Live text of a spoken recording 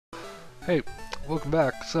Hey, welcome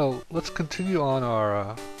back. So, let's continue on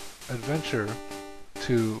our adventure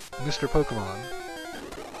to Mr. Pokemon.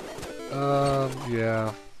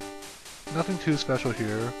 Yeah. Nothing too special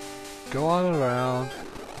here. Go on around.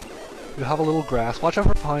 You have a little grass. Watch out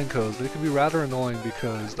for Pinecoes. They can be rather annoying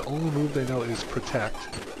because the only move they know is Protect.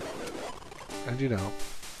 And you know,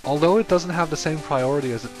 although it doesn't have the same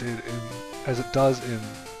priority as it does in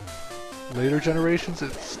later generations,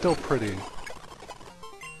 it's still pretty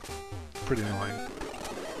annoying.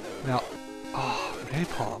 Now,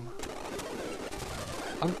 napalm.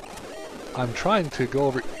 I'm trying to go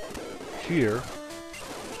over here,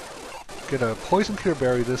 get a poison cure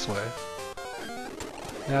berry this way.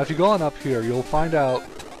 Now, if you go on up here, you'll find out.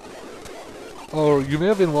 Oh, you may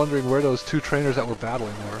have been wondering where those two trainers that were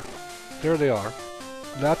battling were. There they are.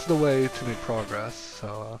 That's the way to make progress.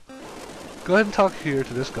 So, go ahead and talk here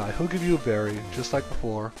to this guy. He'll give you a berry, just like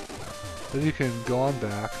before. Then you can go on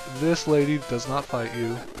back. This lady does not fight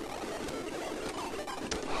you.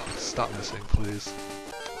 Stop missing, please.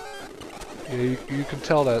 Yeah, you can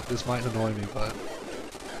tell that this might annoy me, but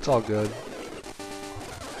it's all good.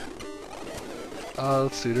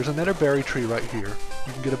 Let's see, there's another berry tree right here.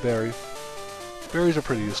 You can get a berry. Berries are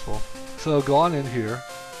pretty useful. So go on in here.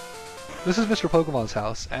 This is Mr. Pokemon's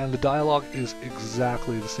house, and the dialogue is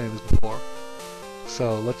exactly the same as before.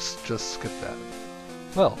 So let's just skip that.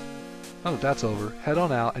 Well, now that that's over, head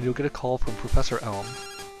on out and you'll get a call from Professor Elm.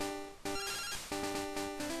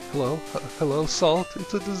 Hello? Hello, Salt?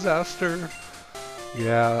 It's a disaster.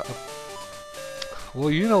 Yeah.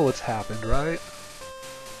 Well, you know what's happened, right?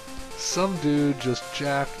 Some dude just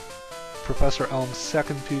jacked Professor Elm's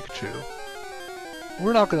second Pikachu.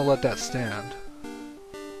 We're not gonna let that stand.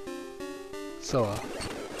 So,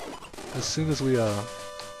 as soon as we, oh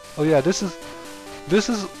yeah, this is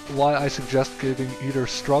why I suggest getting either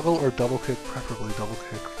Struggle or Double Kick, preferably Double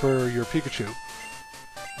Kick, for your Pikachu.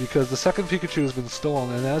 Because the second Pikachu has been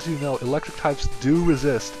stolen, and as you know, electric types do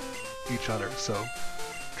resist each other, so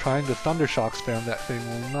trying to Thunder Shock spam that thing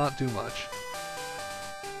will not do much.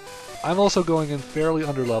 I'm also going in fairly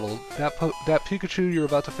underleveled. That Pikachu you're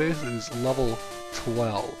about to face is level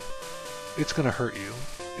 12. It's gonna hurt you.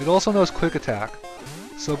 It also knows Quick Attack,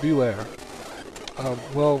 so beware.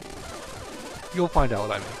 Well, you'll find out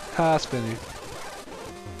what I mean. Ha, Spinny.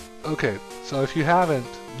 Okay, so if you haven't,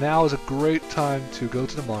 now is a great time to go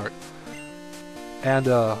to the mart. And,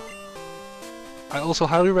 I also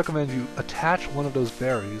highly recommend you attach one of those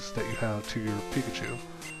berries that you have to your Pikachu,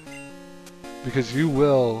 because you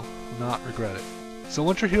will not regret it. So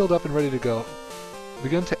once you're healed up and ready to go,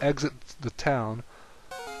 begin to exit the town.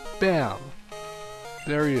 Bam!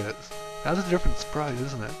 There he is. That's a different sprite,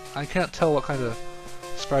 isn't it? I can't tell what kind of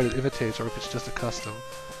sprite it imitates or if it's just a custom.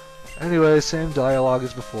 Anyway, same dialogue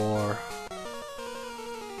as before.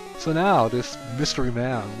 So now, this mystery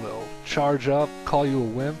man will charge up, call you a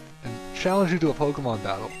wimp, and challenge you to a Pokemon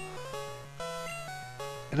battle.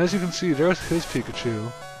 And as you can see, there's his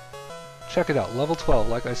Pikachu. Check it out, level 12,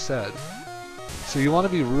 like I said. So you want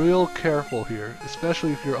to be real careful here,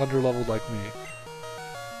 especially if you're underleveled like me.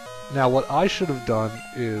 Now what I should have done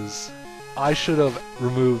is, I should have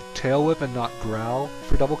removed Tail Whip and not Growl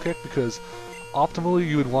for Double Kick, because optimally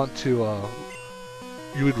you would want to,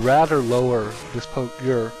 you would rather lower this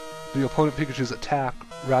the opponent Pikachu's attack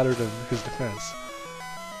rather than his defense.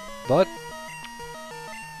 But,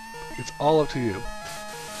 it's all up to you.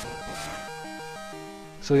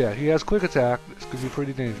 So yeah, he has Quick Attack, it's going to be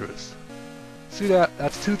pretty dangerous. See that?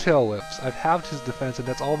 That's 2 Tail Whips. I've halved his defense and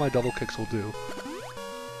that's all my Double Kicks will do.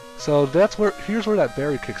 So here's where that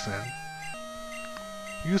berry kicks in.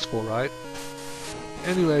 Useful, right?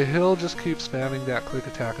 Anyway, he'll just keep spamming that Quick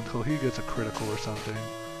Attack until he gets a critical or something.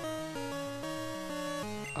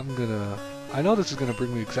 I know this is gonna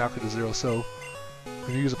bring me exactly to 0, so I'm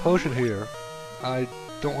gonna use a potion here. I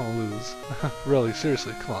don't want to lose. Really,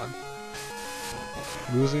 seriously, come on.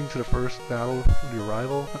 Losing to the first battle with your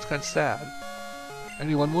rival? That's kinda sad.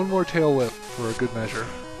 Anyway, one more Tail Whip for a good measure.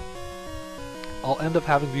 I'll end up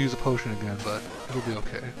having to use a potion again, but it'll be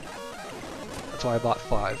okay. That's why I bought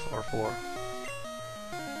 5 or 4.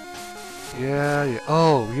 Yeah.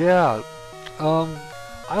 Oh, yeah.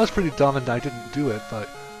 I was pretty dumb and I didn't do it, but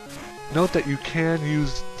note that you can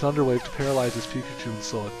use Thunder Wave to paralyze this Pikachu and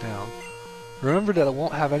slow it down. Remember that it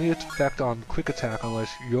won't have any effect on Quick Attack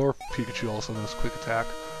unless your Pikachu also knows Quick Attack,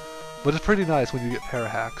 but it's pretty nice when you get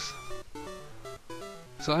Parahacks.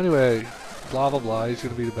 So anyway, blah blah blah, he's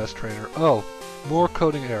gonna be the best trainer. Oh, more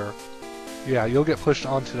coding error. Yeah, you'll get pushed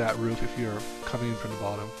onto that roof if you're coming in from the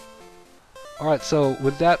bottom. Alright, so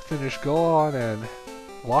with that finished, go on and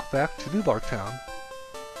walk back to New Bark Town.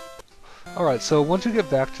 Alright, so once you get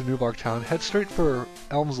back to New Bark Town, head straight for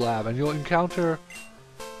Elm's lab, and you'll encounter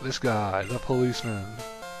this guy, the policeman.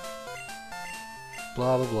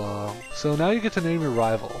 Blah blah blah. So now you get to name your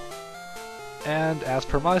rival. And as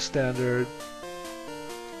per my standard,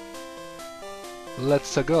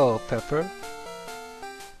 let's go, Pepper.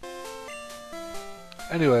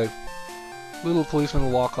 Anyway, little policeman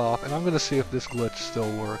will walk off, and I'm gonna see if this glitch still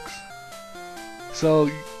works. So,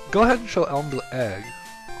 go ahead and show Elm the egg.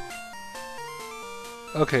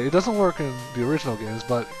 Okay, it doesn't work in the original games,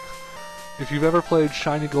 but if you've ever played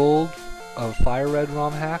Shiny Gold of Fire Red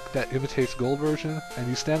ROM Hack that imitates Gold version, and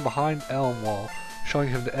you stand behind Elm while showing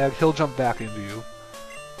him the egg, he'll jump back into you.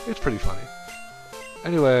 It's pretty funny.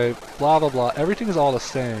 Anyway, blah blah blah, everything is all the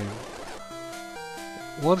same.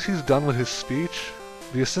 Once he's done with his speech,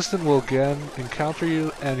 the assistant will again encounter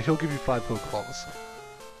you, and he'll give you 5 Pokeballs.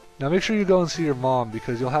 Now make sure you go and see your mom,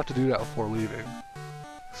 because you'll have to do that before leaving.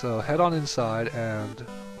 So head on inside, and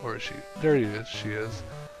where is she? There she is.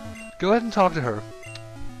 Go ahead and talk to her.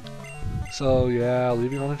 So yeah,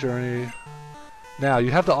 leaving on a journey. Now you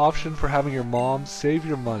have the option for having your mom save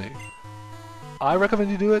your money. I recommend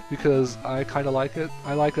you do it because I kinda like it.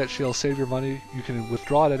 I like that she'll save your money, you can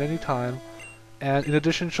withdraw it at any time, and in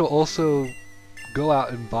addition she'll also go out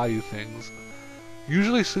and buy you things.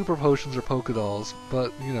 Usually super potions or Pokédolls,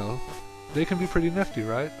 but you know, they can be pretty nifty,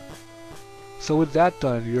 right? So with that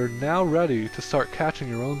done, you're now ready to start catching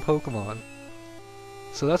your own Pokemon.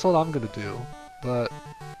 So that's what I'm gonna do, but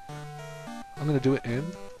I'm gonna do it in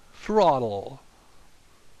Throttle.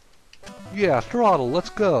 Yeah, Throttle,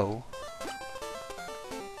 let's go.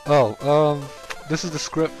 Oh, this is the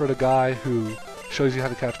script for the guy who shows you how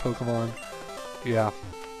to catch Pokemon. Yeah.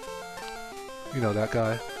 You know that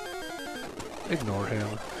guy. Ignore him.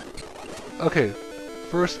 Okay,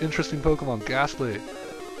 first interesting Pokemon, Ghastly.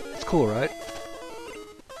 It's cool, right?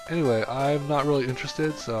 Anyway, I'm not really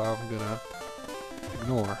interested, so I'm gonna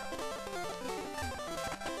ignore.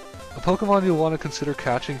 A Pokemon you'll want to consider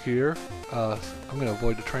catching here, I'm gonna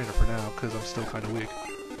avoid the trainer for now, because I'm still kinda weak.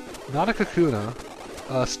 Not a Kakuna,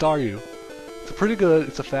 Staryu. It's pretty good,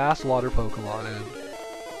 it's a fast water Pokemon, and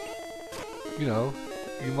you know,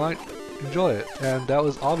 you might enjoy it. And that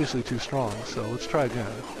was obviously too strong, so let's try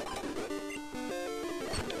again.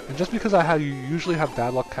 And just because you usually have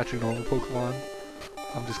bad luck catching normal Pokemon,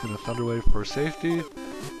 I'm just gonna Thunder Wave for safety.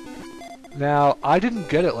 Now, I didn't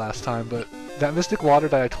get it last time, but that Mystic Water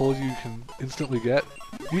that I told you can instantly get,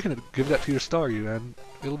 you can give that to your Staryu, and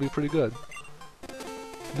it'll be pretty good.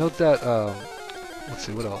 Note that, let's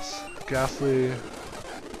see, what else? Ghastly.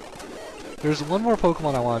 There's one more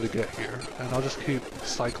Pokemon I wanted to get here, and I'll just keep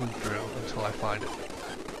cycling through until I find it.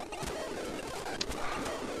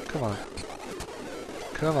 Come on.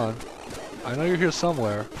 Come on. I know you're here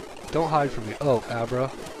somewhere. Don't hide from me. Oh, Abra.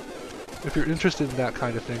 If you're interested in that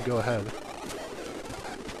kind of thing, go ahead.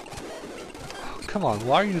 Oh, come on,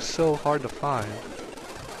 why are you so hard to find?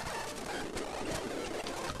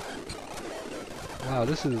 Wow,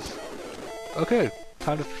 this is... Okay,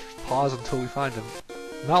 time to pause until we find him.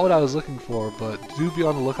 Not what I was looking for, but do be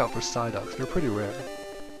on the lookout for Psyducks. They're pretty rare.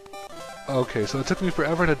 Okay, so it took me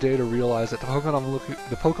forever and a day to realize that the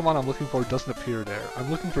Pokemon I'm looking for doesn't appear there.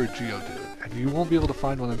 I'm looking for a Geodude, and you won't be able to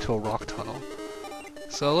find one until Rock Tunnel.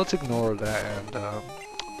 So let's ignore that, and I'm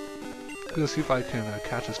gonna see if I can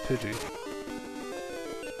catch this Pidgey.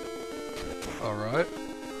 Alright.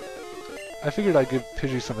 I figured I'd give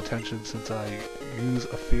Pidgey some attention since I use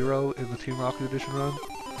a Fearow in the Team Rocket Edition run.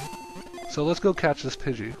 So let's go catch this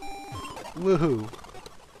Pidgey. Woohoo!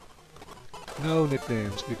 No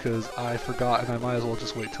nicknames, because I forgot and I might as well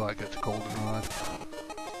just wait till I get to Goldenrod.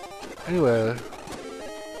 Anyway,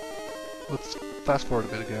 let's fast forward a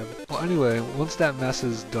bit again. Well anyway, once that mess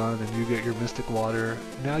is done and you get your Mystic Water,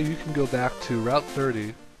 now you can go back to Route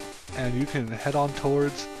 30 and you can head on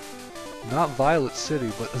towards not Violet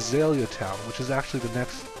City, but Azalea Town, which is actually the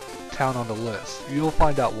next town on the list. You'll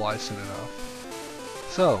find out why soon enough.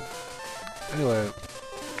 So, anyway,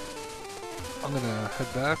 I'm gonna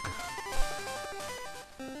head back.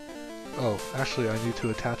 Oh, actually I need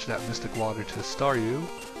to attach that Mystic Water to Staryu.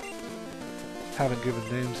 Haven't given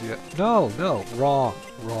names yet. No, wrong.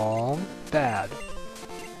 Wrong. Bad.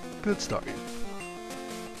 Good Staryu.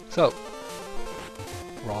 So,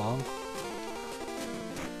 wrong.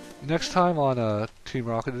 Next time on Team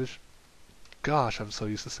Rocket Edition... Gosh, I'm so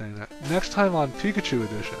used to saying that. Next time on Pikachu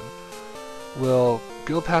Edition, we'll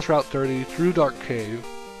go past Route 30, through Dark Cave,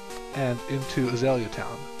 and into Azalea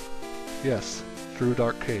Town. Yes, through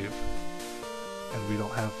Dark Cave. And we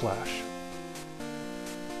don't have Flash.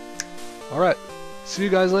 Alright, see you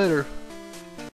guys later.